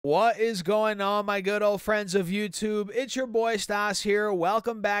What is going on, my good old friends of YouTube? It's your boy Stas here.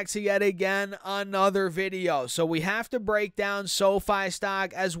 Welcome back to yet again another video. So we have to break down Sofi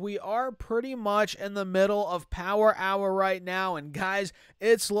stock as we are pretty much in the middle of power hour right now. And guys,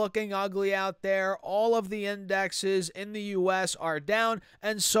 it's looking ugly out there. All of the indexes in the US are down,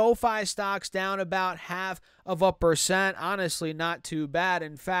 and Sofi stock's down about 0.5%. Honestly, not too bad.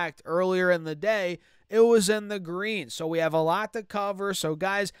 In fact, earlier in the day, it was in the green. So we have a lot to cover. So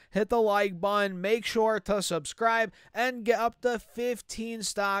guys, hit the like button, make sure to subscribe, and get up to 15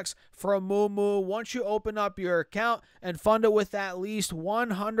 stocks from Moomoo. Once you open up your account and fund it with at least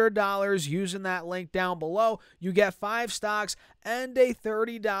 $100 using that link down below, you get 5 stocks and a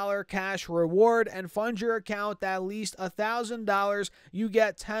 $30 cash reward. And fund your account at least $1,000, you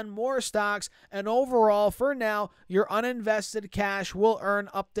get 10 more stocks. And overall, for now, your uninvested cash will earn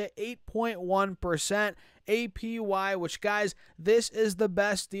up to 8.1% APY, which guys, this is the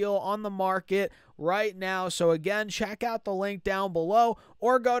best deal on the market right now. So again, check out the link down below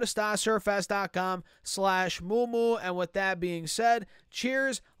or go to stasurfs.com/Moomoo. And with that being said,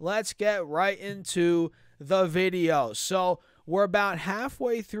 cheers. Let's get right into the video. So we're about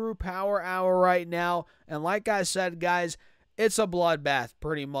halfway through power hour right now. And like I said, guys, it's a bloodbath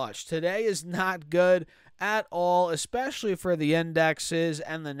pretty much. Today is not good at all, especially for the indexes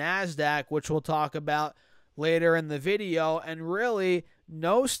and the NASDAQ, which we'll talk about later in the video. And really,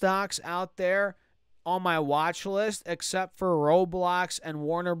 no stocks out there on my watch list except for Roblox and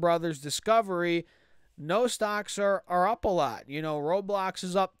Warner Brothers Discovery. No stocks are up a lot. You know, Roblox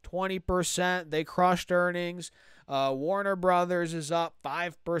is up 20%. They crushed earnings. Warner Brothers is up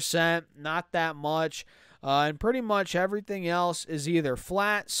 5%. Not that much. And pretty much everything else is either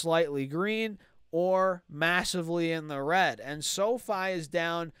flat, slightly green, or massively in the red. And Sofi is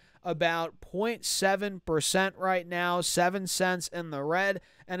down about 0.7% right now, 7 cents in the red,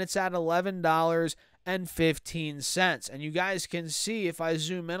 and it's at $11.15. And you guys can see, if I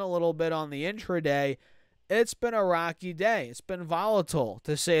zoom in a little bit on the intraday, it's been a rocky day. It's been volatile,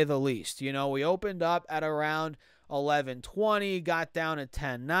 to say the least. You know, we opened up at around 11.20, got down at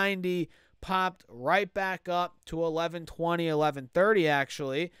 10.90, popped right back up to 11.20, 11.30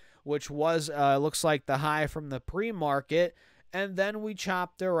 actually, which was, looks like the high from the pre-market. And then we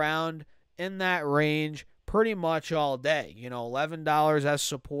chopped around in that range pretty much all day. You know, $11 as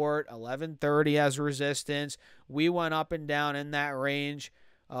support, $11.30 as resistance. We went up and down in that range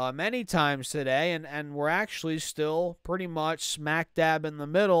many times today, and we're actually still pretty much smack dab in the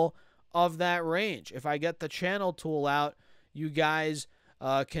middle of that range. If I get the channel tool out, you guys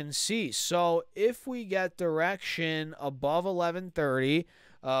can see. So if we get direction above 11.30,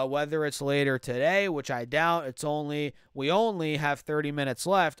 whether it's later today, which I doubt, we only have 30 minutes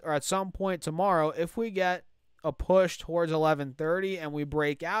left, or at some point tomorrow, if we get a push towards 11.30 and we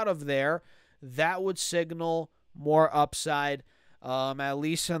break out of there, that would signal more upside, at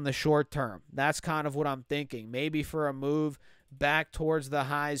least in the short term. That's kind of what I'm thinking. Maybe for a move back towards the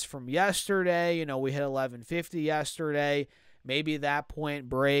highs from yesterday. You know, we hit 11.50 yesterday. Maybe that point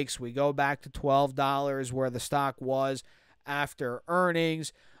breaks. We go back to $12 where the stock was after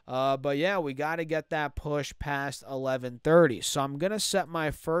earnings. But yeah, we got to get that push past 11.30. So I'm going to set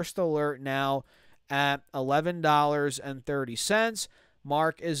my first alert now at $11.30.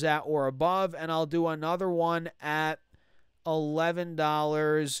 Mark is at or above, and I'll do another one at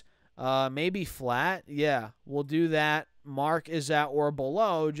 $11, maybe flat. Yeah, we'll do that. Mark is at or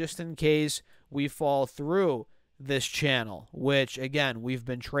below, just in case we fall through this channel, which again, we've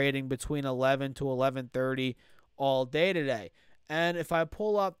been trading between 11 to 11.30 all day today. And if I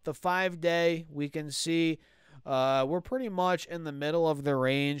pull up the 5-day, we can see we're pretty much in the middle of the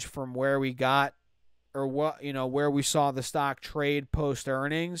range from where we got, or what, you know, where we saw the stock trade post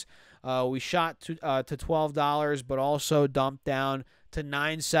earnings. We shot to $12, but also dumped down to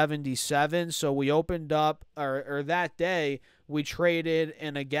 $9.77. So we opened up, or that day we traded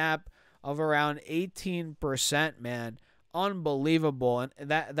in a gap of around 18%, man. Unbelievable. And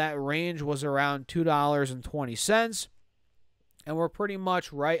that range was around $2.20. And we're pretty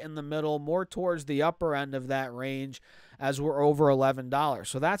much right in the middle, more towards the upper end of that range as we're over $11.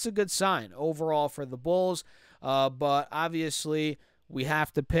 So that's a good sign overall for the bulls. But obviously, we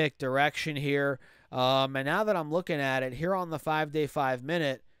have to pick direction here. And now that I'm looking at it, here on the 5-day,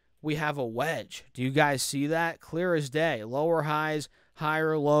 5-minute, we have a wedge. Do you guys see that? Clear as day. Lower highs,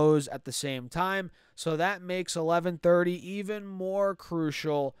 higher lows at the same time. So that makes 11.30 even more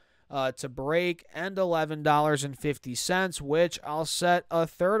crucial to break, and $11.50, which I'll set a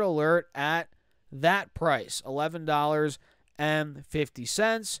third alert at that price,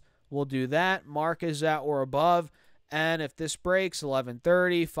 $11.50. We'll do that. Mark is at or above, And if this breaks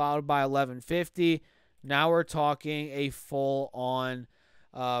 11:30 followed by 11:50, now we're talking a full-on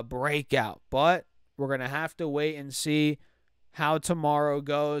breakout. But we're going to have to wait and see how tomorrow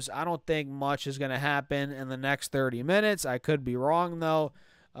goes. I don't think much is going to happen in the next 30 minutes. I could be wrong, though,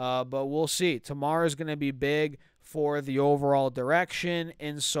 but we'll see. Tomorrow is going to be big for the overall direction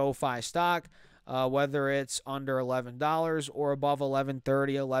in SoFi stock, whether it's under $11 or above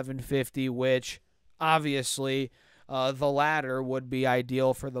 11:30, 11:50, which obviously the latter would be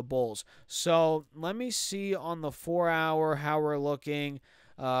ideal for the bulls. So let me see on the 4-hour how we're looking.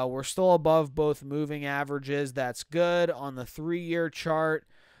 We're still above both moving averages. That's good. On the 3-year chart,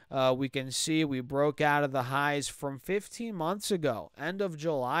 we can see we broke out of the highs from 15 months ago, end of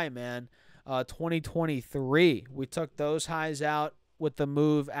July, man, 2023. We took those highs out with the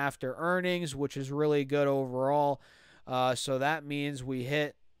move after earnings, which is really good overall. So that means we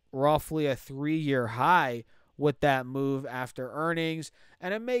hit roughly a 3-year high with that move after earnings,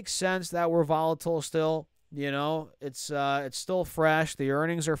 and it makes sense that we're volatile still. You know, it's still fresh. The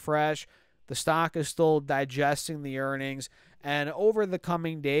earnings are fresh. The stock is still digesting the earnings, and over the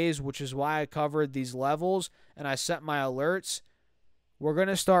coming days, which is why I covered these levels and I set my alerts, we're going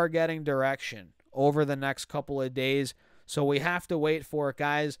to start getting direction over the next couple of days. So we have to wait for it,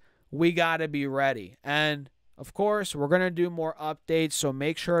 guys. We got to be ready. And of course, we're going to do more updates, so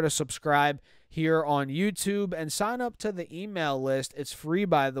make sure to subscribe here on YouTube and sign up to the email list. It's free,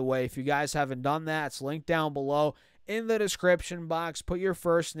 by the way. If you guys haven't done that, it's linked down below in the description box. Put your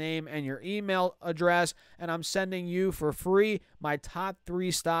first name and your email address, and I'm sending you for free my top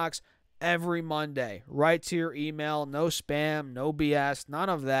 3 stocks every Monday right to your email. No spam, no BS, none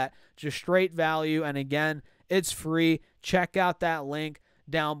of that. Just straight value. And again, it's free. Check out that link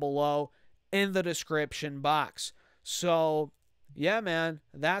down below in the description box. So yeah, man,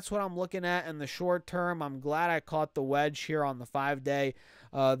 that's what I'm looking at in the short term. I'm glad I caught the wedge here on the 5-day.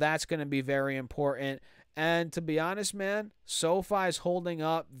 That's going to be very important. And to be honest, man, SoFi is holding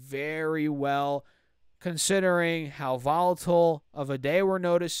up very well considering how volatile of a day we're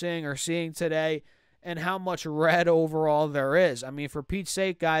noticing or seeing today and how much red overall there is. I mean, for Pete's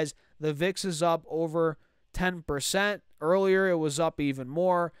sake, guys, the VIX is up over 10%. Earlier, it was up even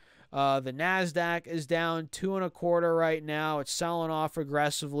more. The NASDAQ is down 2.25 right now. It's selling off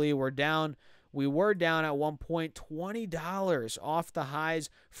aggressively. We were down at one point $20 off the highs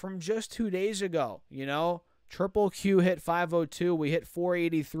from just 2 days ago. You know, Triple Q hit 502. We hit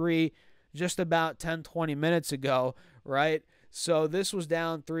 483 just about 10-20 minutes ago, right? So this was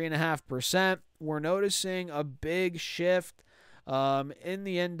down 3.5%. We're noticing a big shift in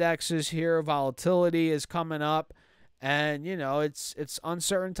the indexes here. Volatility is coming up. And, you know, it's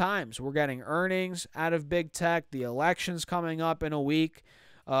uncertain times. We're getting earnings out of big tech. The election's coming up in a week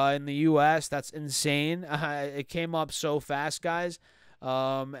in the U.S. That's insane. It came up so fast, guys.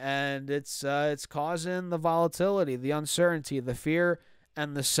 And it's causing the volatility, the uncertainty, the fear,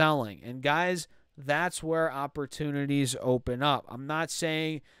 and the selling. And, guys, that's where opportunities open up. I'm not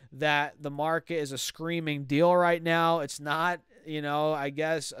saying that the market is a screaming deal right now. It's not, you know, I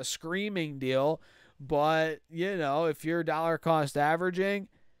guess a screaming deal. But, you know, if you're dollar cost averaging,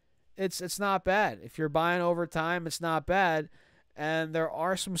 it's not bad. If you're buying over time, it's not bad. And there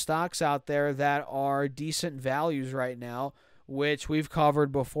are some stocks out there that are decent values right now, which we've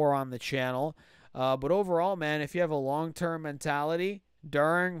covered before on the channel. But overall, man, if you have a long-term mentality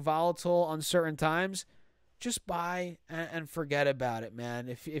during volatile, uncertain times, just buy and forget about it, man.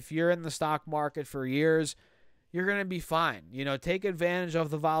 If you're in the stock market for years, you're going to be fine. You know, take advantage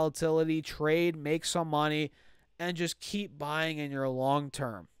of the volatility, trade, make some money, and just keep buying in your long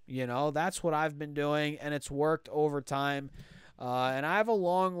term. You know, that's what I've been doing, and it's worked over time. And I have a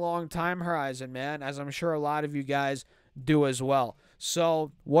long, long time horizon, man, as I'm sure a lot of you guys do as well.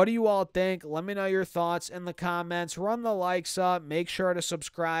 So what do you all think? Let me know your thoughts in the comments. Run the likes up. Make sure to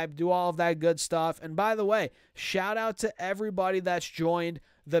subscribe. Do all of that good stuff. And by the way, shout out to everybody that's joined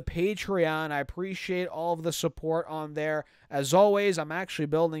the Patreon. I appreciate all of the support on there. As always, I'm actually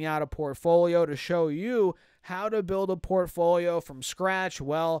building out a portfolio to show you how to build a portfolio from scratch.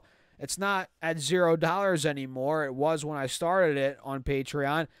 Well, it's not at $0 anymore. It was when I started it on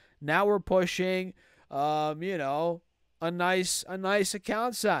Patreon. Now we're pushing, you know, a nice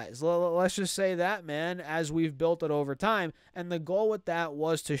account size. Let's just say that, man, as we've built it over time. And the goal with that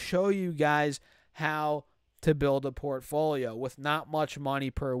was to show you guys how to build a portfolio with not much money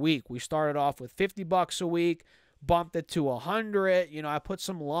per week. We started off with $50 a week, bumped it to $100. You know, I put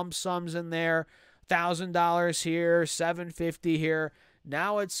some lump sums in there, $1,000 here, $750 here.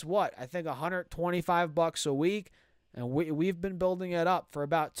 Now it's what? I think $125 a week, and we've been building it up for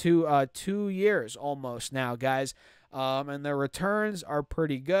about two years almost now, guys. And their returns are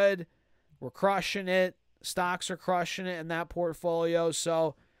pretty good. We're crushing it. Stocks are crushing it in that portfolio.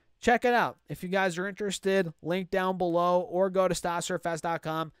 So check it out. If you guys are interested, link down below or go to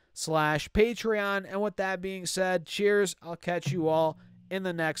stocksurfest.com/Patreon. And with that being said, cheers. I'll catch you all in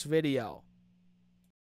the next video.